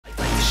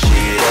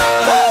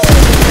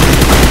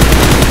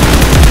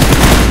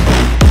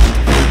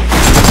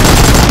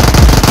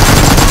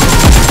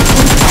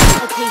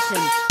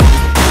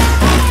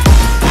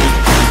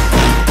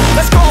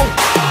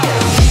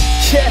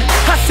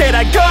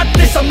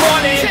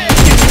want it.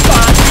 Give me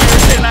 5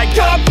 years and I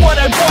got what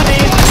I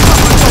wanted.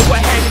 I'ma go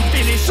ahead and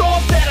finish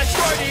all that I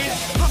started.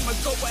 I'ma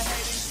go ahead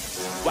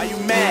and... Why you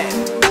mad?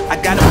 I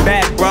got a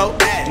bag, bro.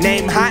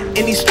 Name hot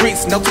in these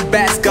streets, no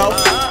Tabasco.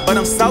 But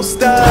I'm so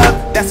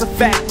stuck, that's a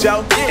fact,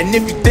 Joe. And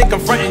if you think I'm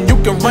frontin', you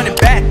can run it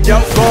back,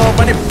 yo. Go on,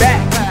 run it back.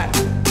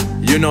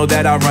 You know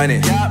that I run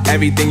it.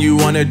 Everything you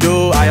wanna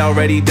do, I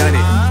already done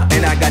it.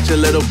 And I got your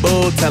little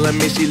boo telling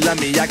me she love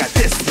me. I got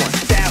this one,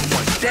 that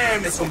one.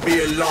 Damn, it's gonna be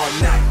a long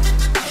night.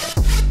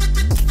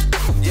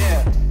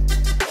 Yeah.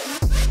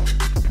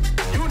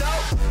 You know.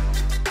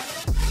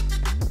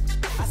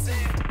 I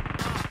said,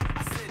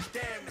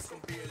 damn, it's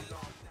gonna be a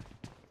long night.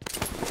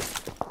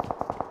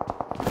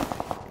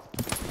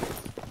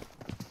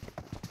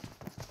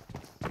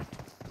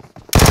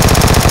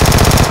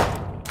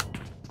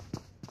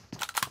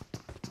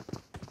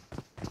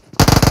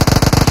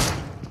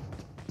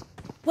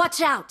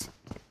 Watch out!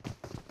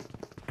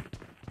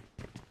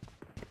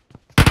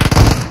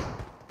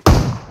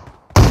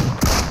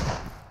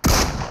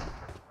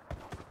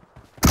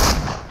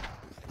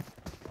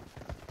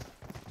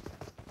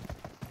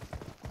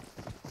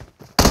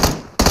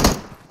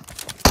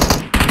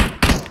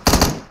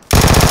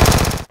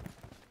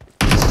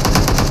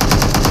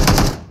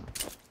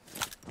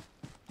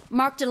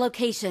 Marked a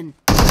location.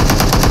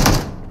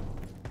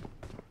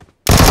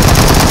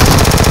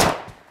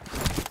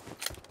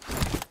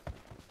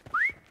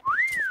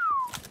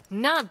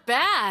 Not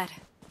bad.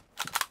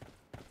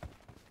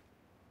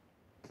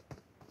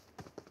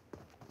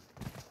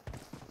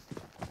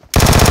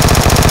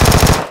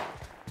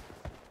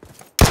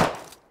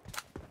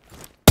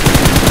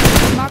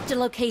 Marked a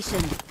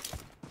location.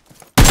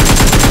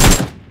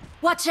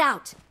 Watch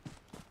out!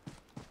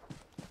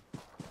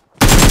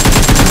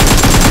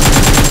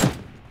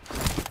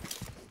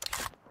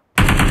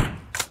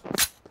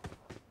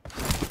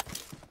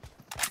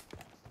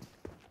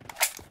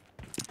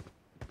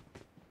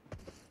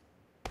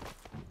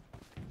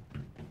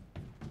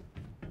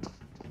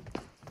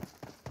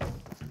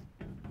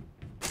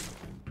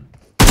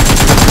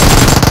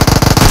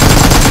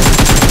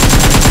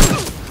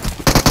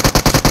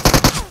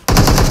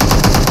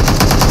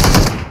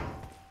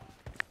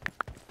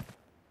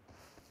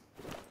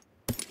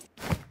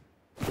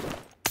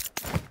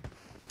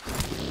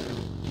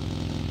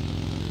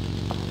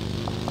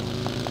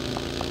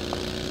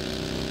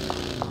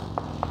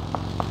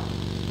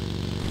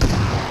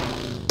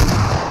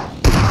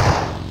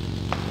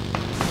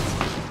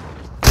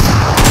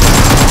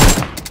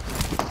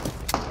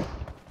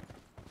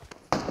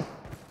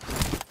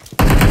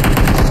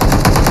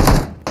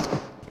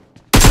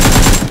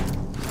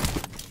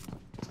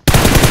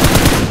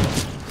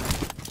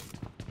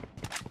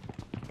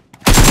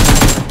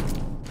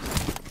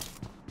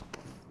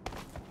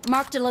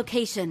 Marked a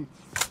location.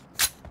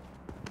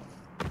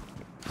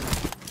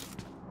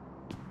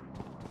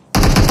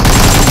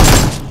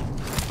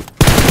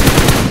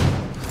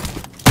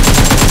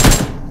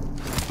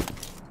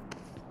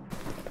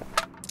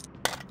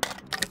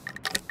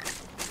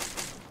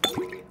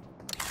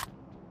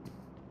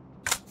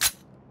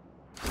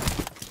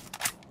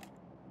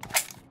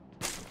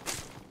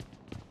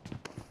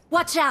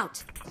 Watch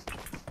out!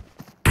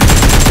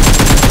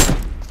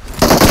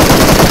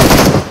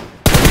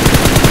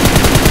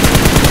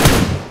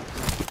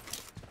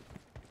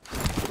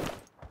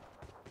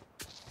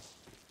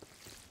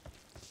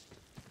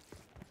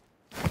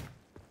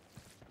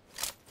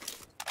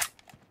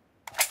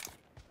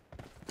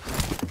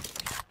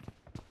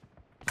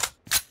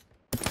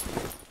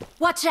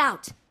 Watch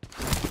out!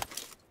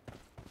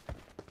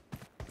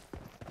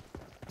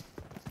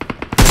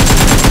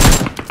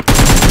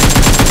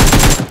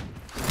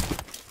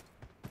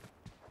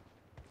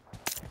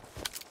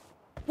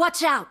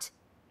 Watch out!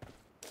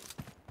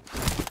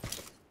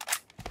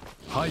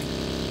 Hi.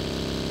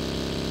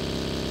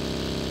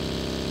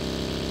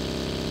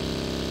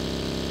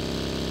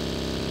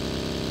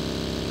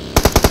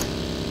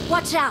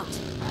 Watch out!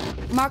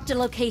 Marked a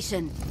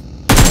location.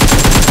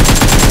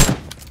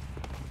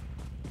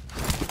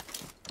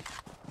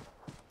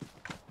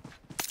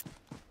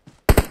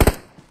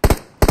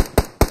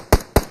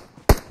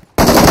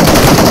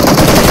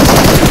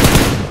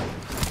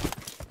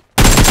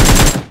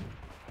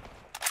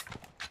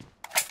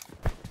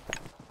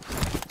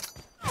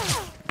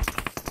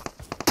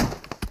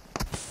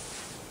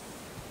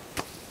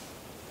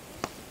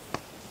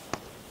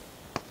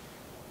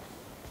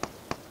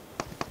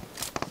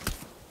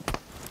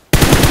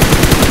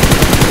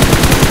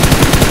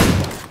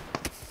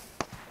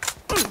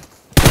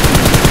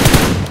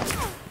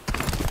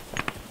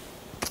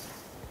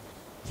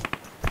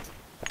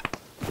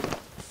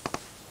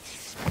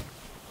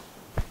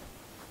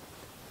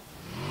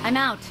 I'm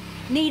out.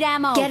 Need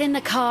ammo. Get in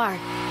the car.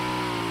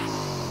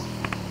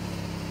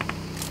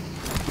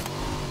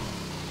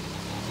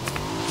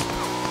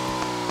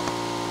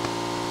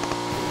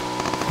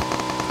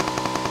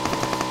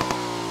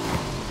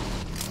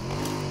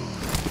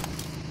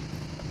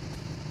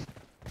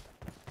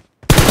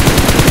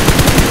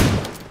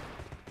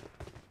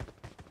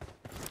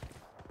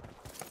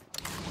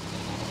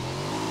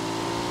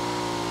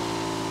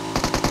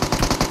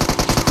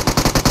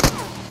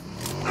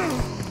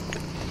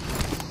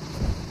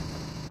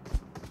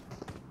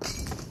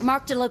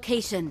 Marked a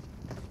location.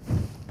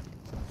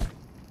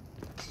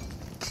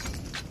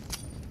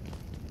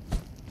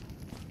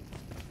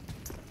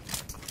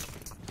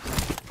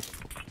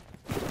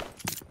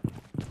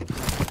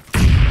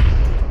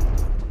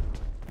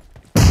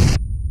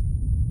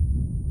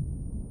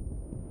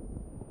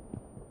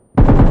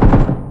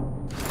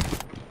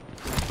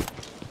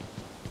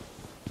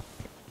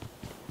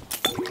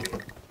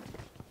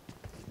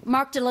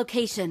 Marked a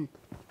location.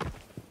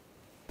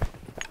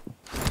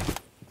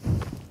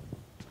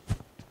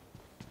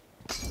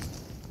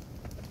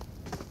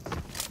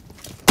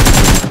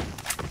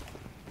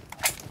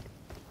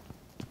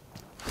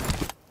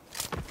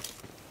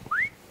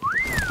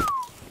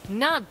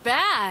 Not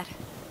bad.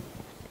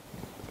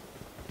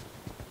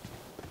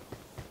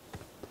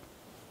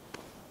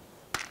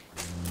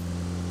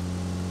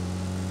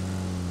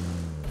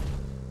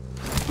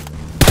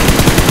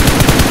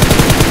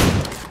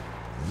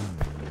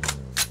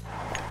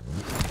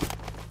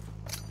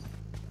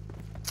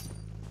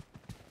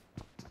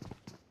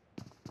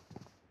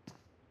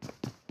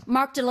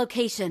 Marked a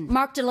location.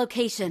 Marked a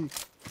location.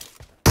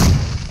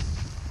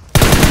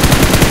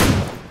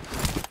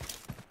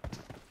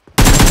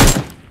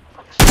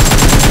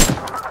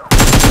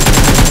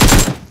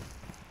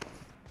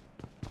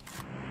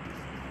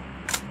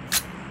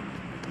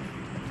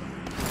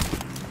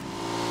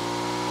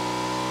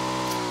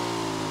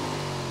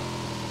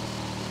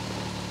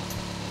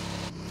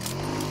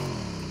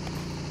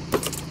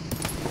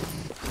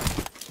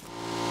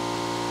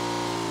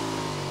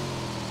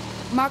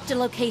 Marked a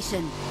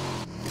location.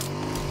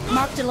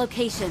 Marked a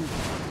location.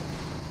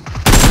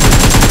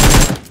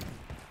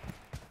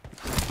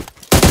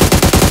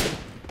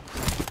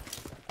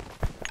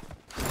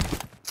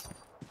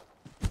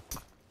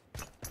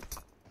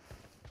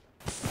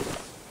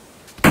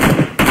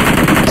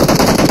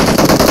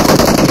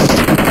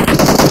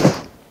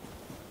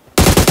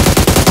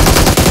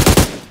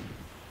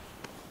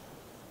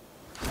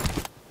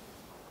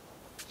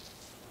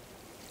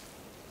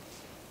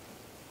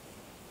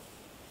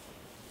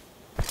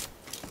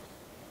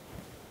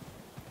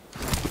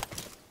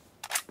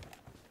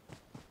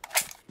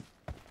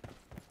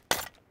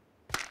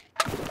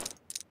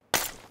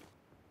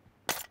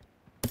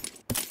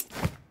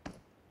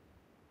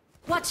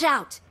 Watch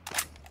out!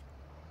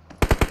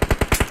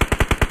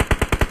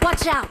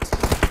 Watch out!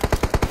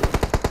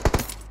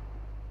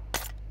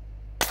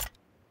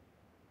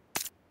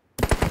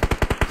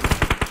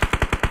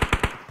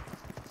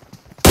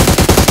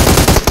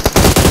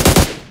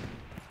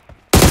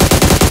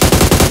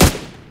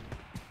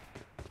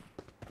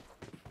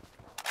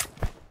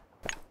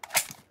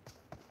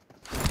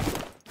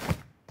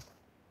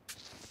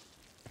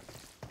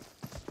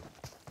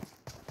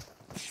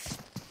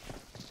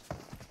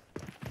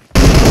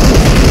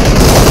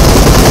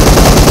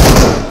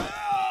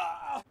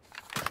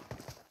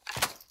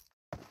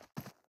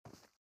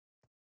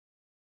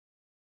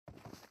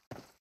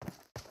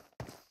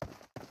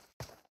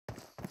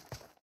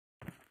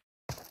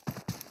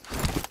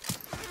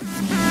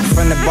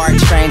 From the BART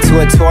train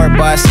to a tour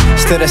bus,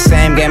 still the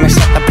same game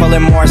except I'm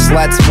pulling more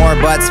sluts, more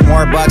butts,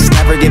 more bucks,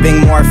 never giving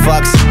more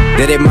fucks.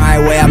 Did it my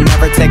way, I'm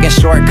never taking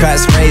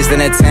shortcuts, raised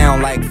in a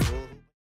town like